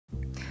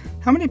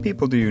How many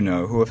people do you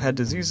know who have had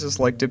diseases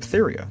like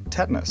diphtheria,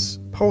 tetanus,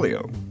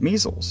 polio,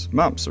 measles,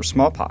 mumps, or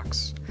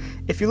smallpox?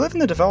 If you live in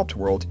the developed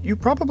world, you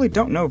probably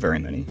don't know very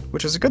many,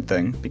 which is a good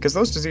thing because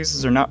those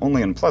diseases are not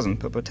only unpleasant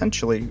but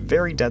potentially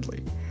very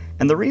deadly.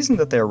 And the reason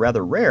that they are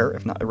rather rare,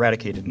 if not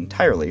eradicated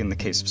entirely in the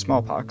case of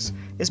smallpox,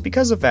 is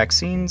because of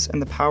vaccines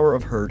and the power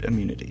of herd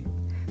immunity.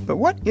 But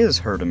what is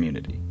herd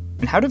immunity?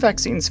 And how do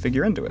vaccines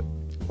figure into it?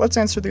 Let's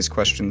answer these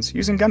questions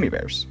using gummy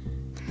bears.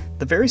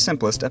 The very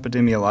simplest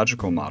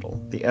epidemiological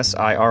model, the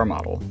SIR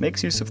model,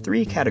 makes use of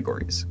three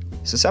categories: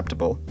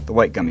 susceptible, the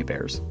white gummy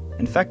bears;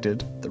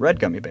 infected, the red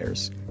gummy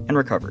bears; and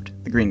recovered,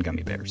 the green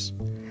gummy bears.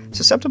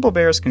 Susceptible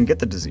bears can get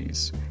the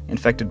disease,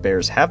 infected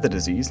bears have the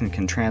disease and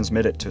can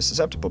transmit it to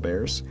susceptible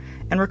bears,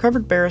 and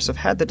recovered bears have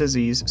had the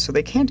disease so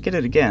they can't get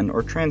it again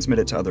or transmit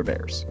it to other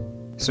bears.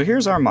 So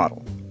here's our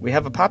model. We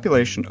have a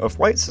population of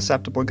white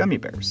susceptible gummy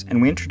bears,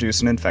 and we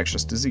introduce an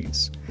infectious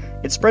disease.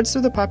 It spreads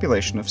through the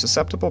population of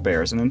susceptible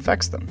bears and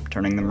infects them,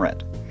 turning them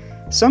red.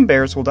 Some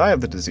bears will die of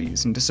the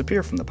disease and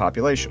disappear from the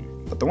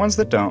population, but the ones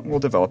that don't will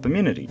develop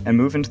immunity and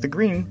move into the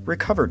green,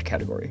 recovered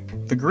category.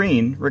 The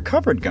green,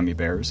 recovered gummy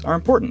bears are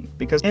important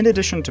because in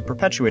addition to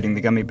perpetuating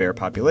the gummy bear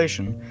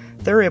population,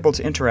 they're able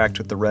to interact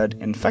with the red,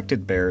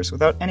 infected bears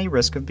without any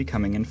risk of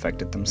becoming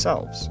infected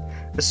themselves.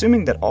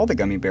 Assuming that all the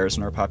gummy bears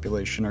in our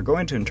population are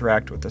going to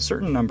interact with a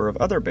certain number of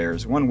other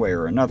bears one way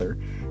or another,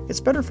 it's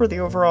better for the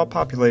overall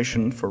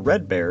population for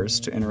red bears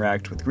to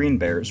interact with green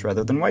bears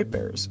rather than white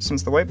bears,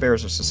 since the white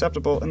bears are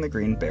susceptible and the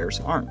green bears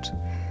aren't.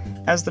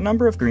 As the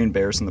number of green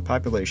bears in the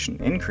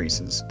population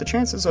increases, the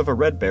chances of a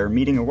red bear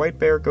meeting a white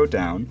bear go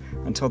down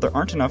until there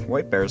aren't enough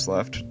white bears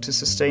left to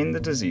sustain the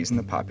disease in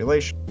the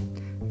population.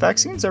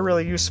 Vaccines are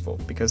really useful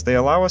because they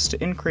allow us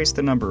to increase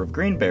the number of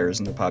green bears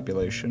in the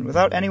population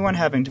without anyone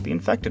having to be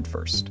infected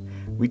first.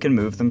 We can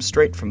move them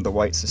straight from the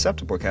white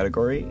susceptible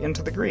category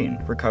into the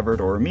green, recovered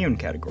or immune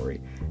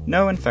category,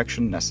 no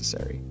infection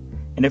necessary.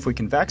 And if we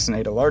can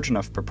vaccinate a large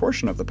enough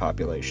proportion of the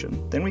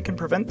population, then we can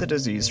prevent the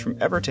disease from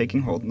ever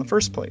taking hold in the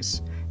first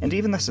place, and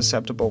even the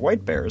susceptible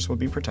white bears will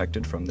be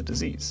protected from the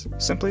disease,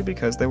 simply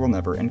because they will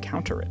never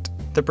encounter it.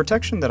 The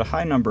protection that a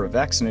high number of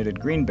vaccinated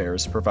green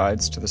bears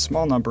provides to the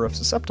small number of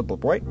susceptible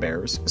white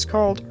bears is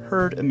called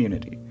herd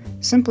immunity.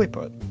 Simply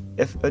put,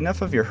 if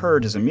enough of your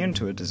herd is immune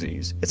to a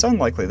disease, it's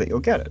unlikely that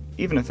you'll get it,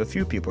 even if a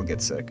few people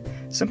get sick,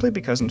 simply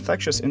because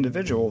infectious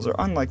individuals are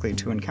unlikely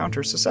to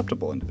encounter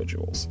susceptible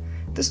individuals.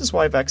 This is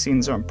why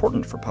vaccines are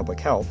important for public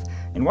health,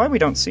 and why we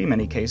don't see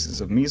many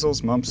cases of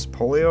measles, mumps,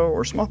 polio,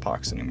 or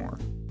smallpox anymore.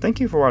 Thank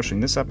you for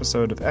watching this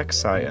episode of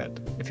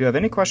ExSciEd. If you have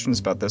any questions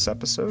about this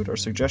episode or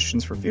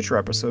suggestions for future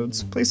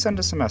episodes, please send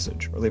us a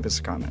message or leave us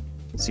a comment.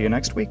 See you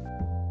next week.